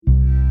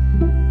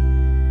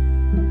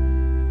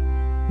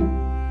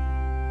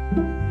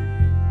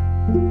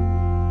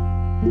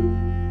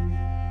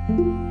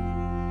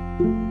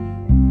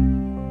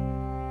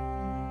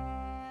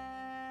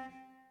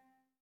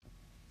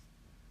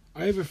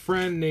have a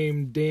friend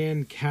named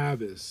Dan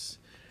Cabas.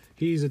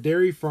 He's a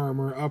dairy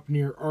farmer up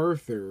near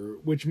Arthur,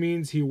 which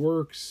means he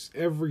works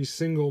every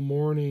single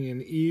morning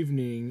and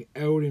evening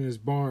out in his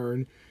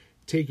barn,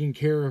 taking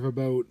care of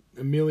about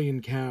 1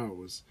 million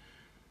cows.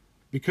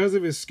 Because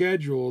of his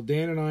schedule,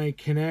 Dan and I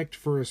connect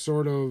for a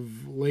sort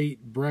of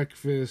late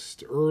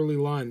breakfast, early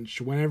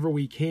lunch, whenever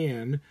we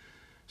can,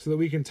 so that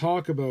we can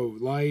talk about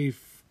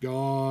life,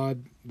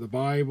 God, the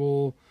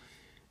Bible,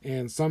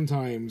 and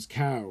sometimes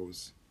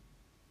cows.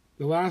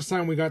 The last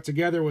time we got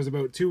together was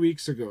about 2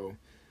 weeks ago.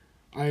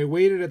 I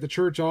waited at the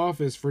church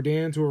office for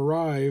Dan to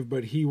arrive,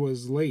 but he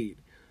was late.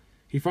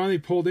 He finally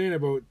pulled in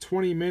about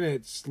 20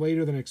 minutes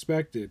later than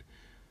expected.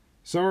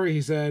 "Sorry,"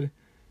 he said.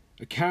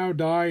 "A cow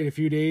died a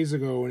few days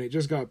ago and it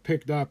just got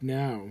picked up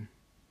now."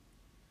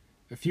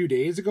 "A few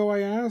days ago?" I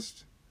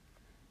asked.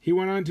 He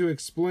went on to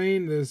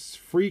explain this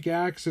freak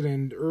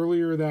accident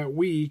earlier that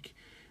week,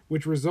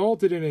 which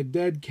resulted in a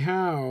dead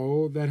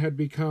cow that had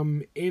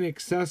become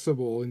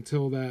inaccessible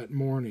until that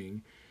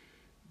morning.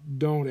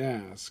 Don't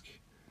ask.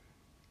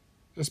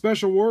 A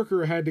special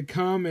worker had to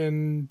come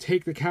and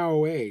take the cow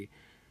away.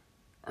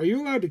 "Are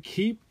you allowed to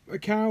keep a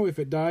cow if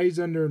it dies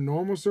under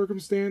normal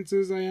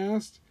circumstances?" I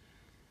asked.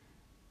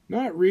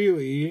 "Not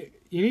really.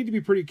 You need to be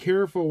pretty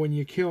careful when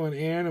you kill an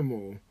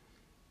animal.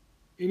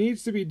 It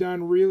needs to be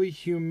done really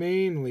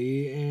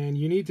humanely, and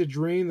you need to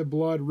drain the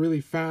blood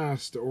really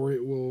fast or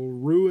it will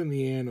ruin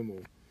the animal."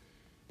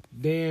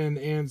 Dan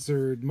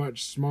answered,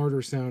 much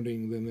smarter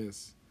sounding than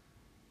this.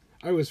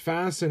 I was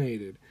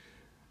fascinated.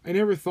 I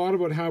never thought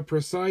about how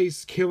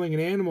precise killing an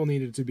animal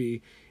needed to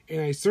be, and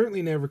I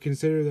certainly never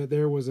considered that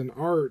there was an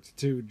art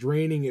to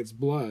draining its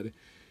blood.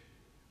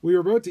 We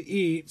were about to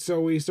eat, so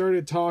we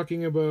started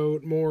talking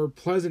about more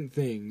pleasant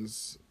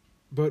things.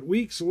 But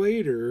weeks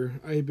later,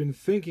 I had been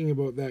thinking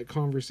about that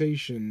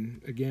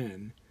conversation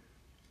again.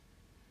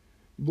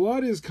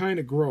 Blood is kind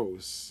of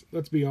gross,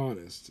 let's be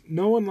honest.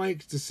 No one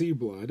likes to see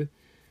blood.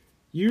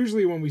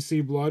 Usually when we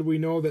see blood, we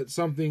know that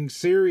something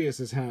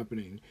serious is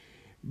happening.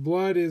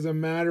 Blood is a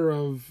matter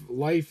of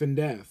life and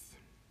death.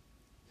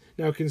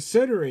 Now,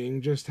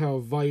 considering just how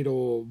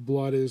vital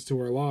blood is to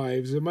our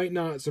lives, it might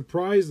not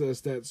surprise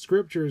us that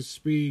scriptures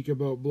speak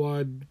about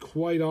blood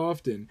quite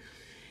often.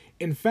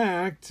 In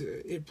fact,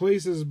 it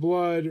places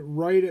blood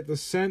right at the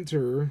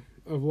center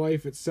of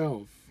life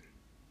itself.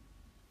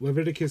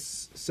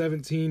 Leviticus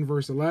 17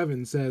 verse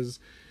 11 says,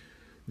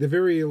 "The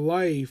very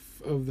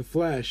life of the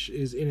flesh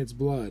is in its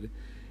blood,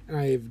 and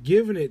I have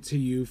given it to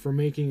you for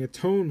making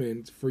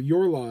atonement for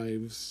your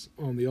lives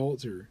on the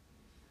altar."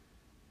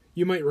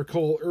 You might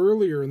recall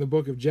earlier in the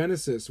book of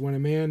Genesis when a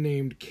man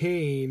named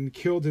Cain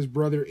killed his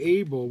brother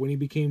Abel when he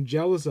became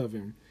jealous of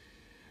him.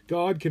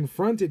 God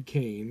confronted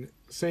Cain,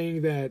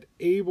 saying that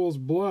Abel's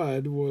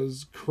blood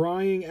was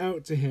crying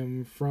out to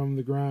him from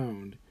the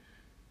ground.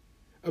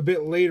 A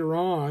bit later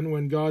on,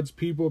 when God's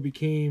people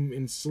became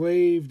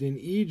enslaved in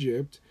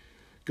Egypt,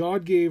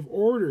 God gave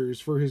orders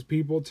for his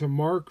people to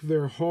mark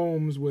their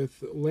homes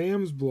with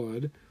lamb's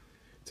blood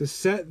to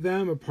set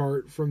them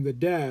apart from the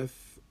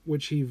death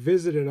which he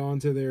visited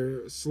onto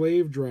their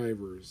slave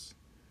drivers.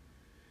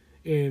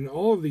 In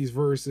all of these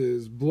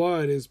verses,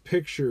 blood is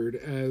pictured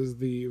as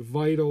the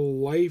vital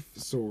life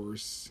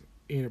source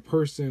in a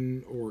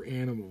person or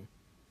animal.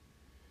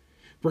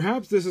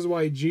 Perhaps this is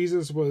why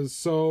Jesus was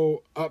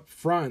so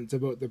upfront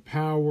about the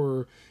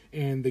power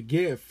and the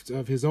gift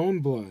of his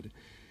own blood.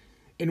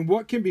 In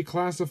what can be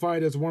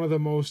classified as one of the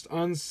most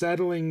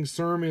unsettling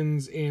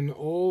sermons in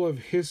all of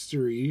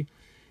history,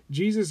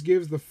 Jesus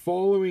gives the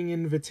following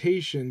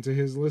invitation to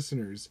his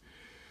listeners.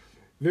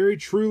 "Very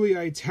truly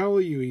I tell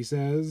you," he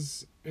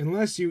says,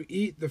 "unless you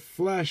eat the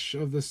flesh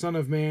of the Son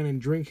of Man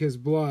and drink his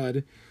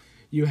blood,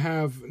 you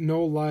have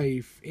no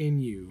life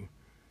in you."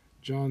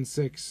 John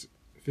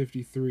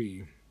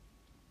 6:53.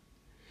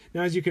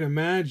 Now, as you can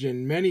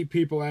imagine, many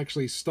people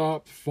actually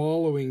stopped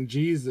following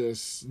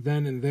Jesus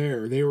then and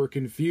there. They were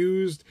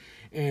confused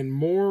and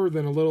more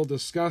than a little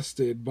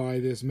disgusted by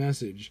this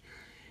message.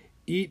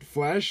 Eat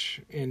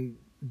flesh and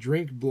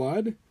drink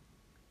blood?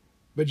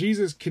 But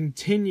Jesus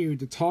continued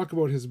to talk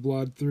about his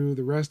blood through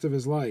the rest of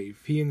his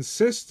life. He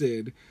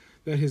insisted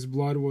that his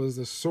blood was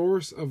the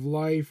source of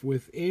life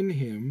within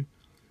him,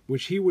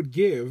 which he would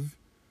give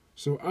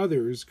so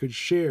others could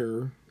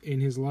share in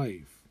his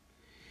life.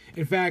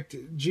 In fact,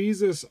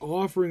 Jesus'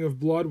 offering of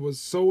blood was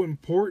so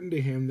important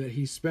to him that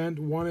he spent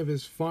one of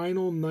his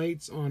final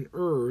nights on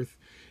earth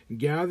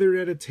gathered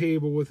at a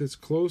table with his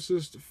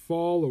closest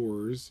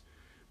followers,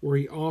 where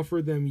he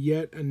offered them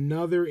yet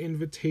another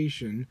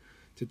invitation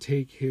to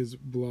take his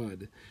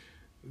blood.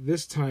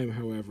 This time,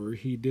 however,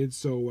 he did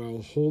so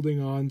while holding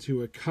on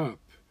to a cup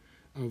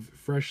of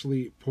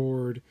freshly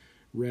poured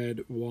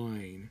red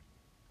wine.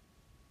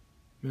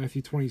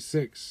 Matthew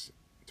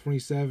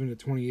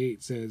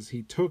 26:27-28 says,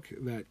 "He took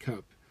that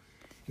cup,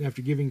 and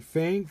after giving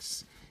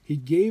thanks, he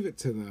gave it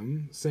to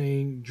them,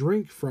 saying,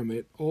 'Drink from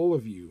it, all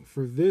of you,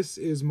 for this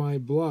is my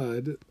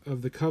blood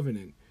of the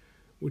covenant,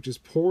 which is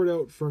poured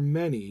out for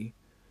many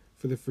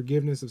for the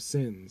forgiveness of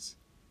sins.'"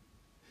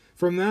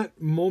 From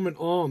that moment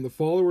on, the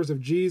followers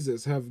of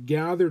Jesus have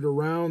gathered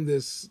around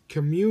this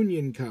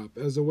communion cup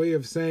as a way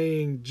of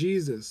saying,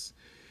 Jesus,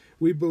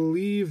 we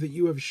believe that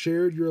you have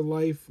shared your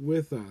life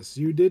with us.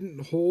 You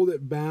didn't hold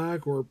it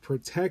back or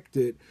protect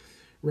it.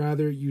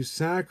 Rather, you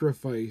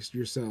sacrificed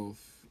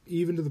yourself,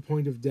 even to the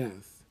point of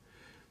death.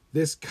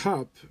 This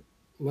cup,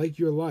 like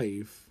your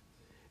life,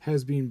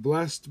 has been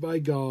blessed by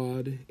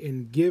God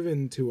and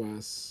given to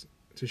us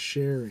to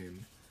share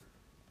in.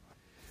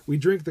 We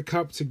drink the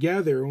cup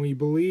together and we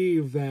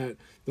believe that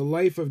the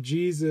life of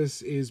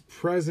Jesus is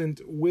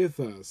present with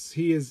us.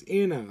 He is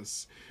in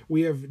us.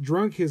 We have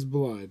drunk his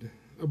blood,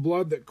 a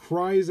blood that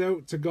cries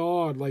out to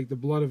God like the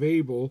blood of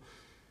Abel.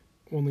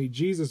 Only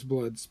Jesus'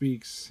 blood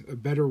speaks a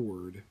better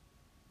word.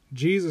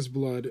 Jesus'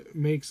 blood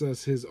makes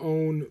us his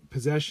own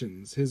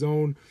possessions, his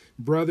own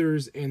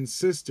brothers and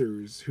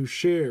sisters who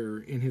share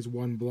in his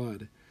one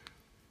blood.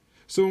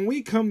 So when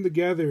we come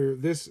together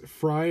this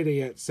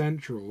Friday at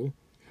Central,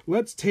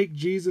 let's take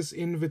Jesus'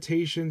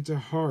 invitation to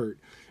heart.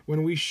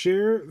 When we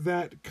share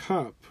that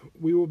cup,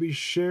 we will be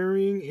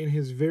sharing in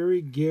his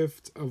very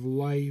gift of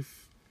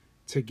life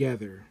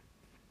together.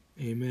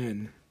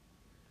 Amen.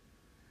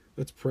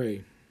 Let's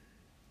pray.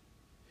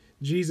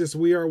 Jesus,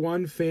 we are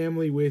one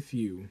family with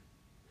you.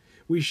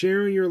 We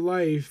share in your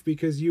life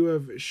because you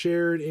have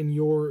shared in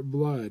your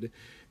blood.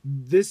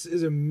 This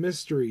is a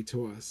mystery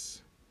to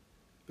us.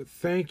 But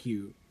thank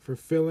you for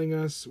filling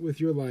us with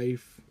your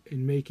life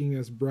and making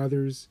us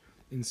brothers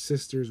and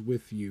sisters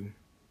with you.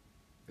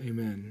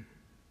 Amen.